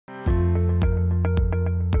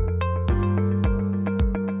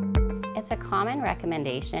It's a common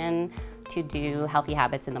recommendation to do healthy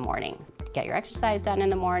habits in the morning. Get your exercise done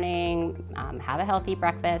in the morning, have a healthy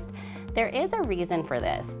breakfast. There is a reason for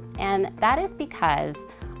this, and that is because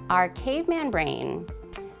our caveman brain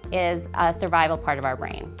is a survival part of our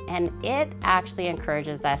brain, and it actually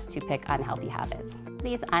encourages us to pick unhealthy habits.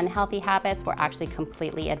 These unhealthy habits were actually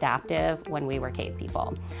completely adaptive when we were cave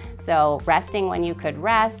people. So resting when you could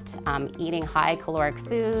rest, eating high caloric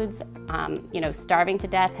foods, starving to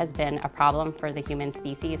death has been a problem for the human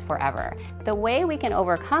species forever. The way we can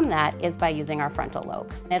overcome that is by using our frontal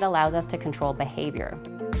lobe. It allows us to control behavior.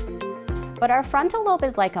 But our frontal lobe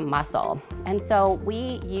is like a muscle, and so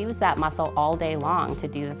we use that muscle all day long to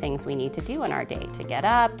do the things we need to do in our day, to get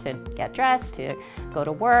up, to get dressed, to go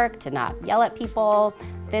to work, to not yell at people.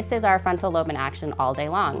 This is our frontal lobe in action all day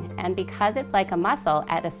long. And because it's like a muscle,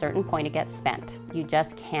 at a certain point it gets spent. You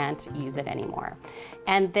just can't use it anymore.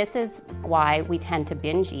 And this is why we tend to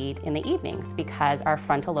binge eat in the evenings, because our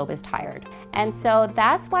frontal lobe is tired. And so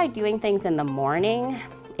that's why doing things in the morning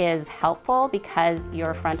is helpful, because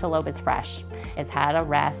your frontal lobe is fresh. It's had a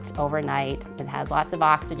rest overnight, it has lots of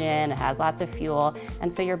oxygen, it has lots of fuel,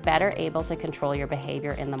 and so you're better able to control your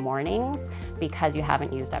behavior in the mornings because you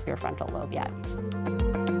haven't used up your frontal lobe yet.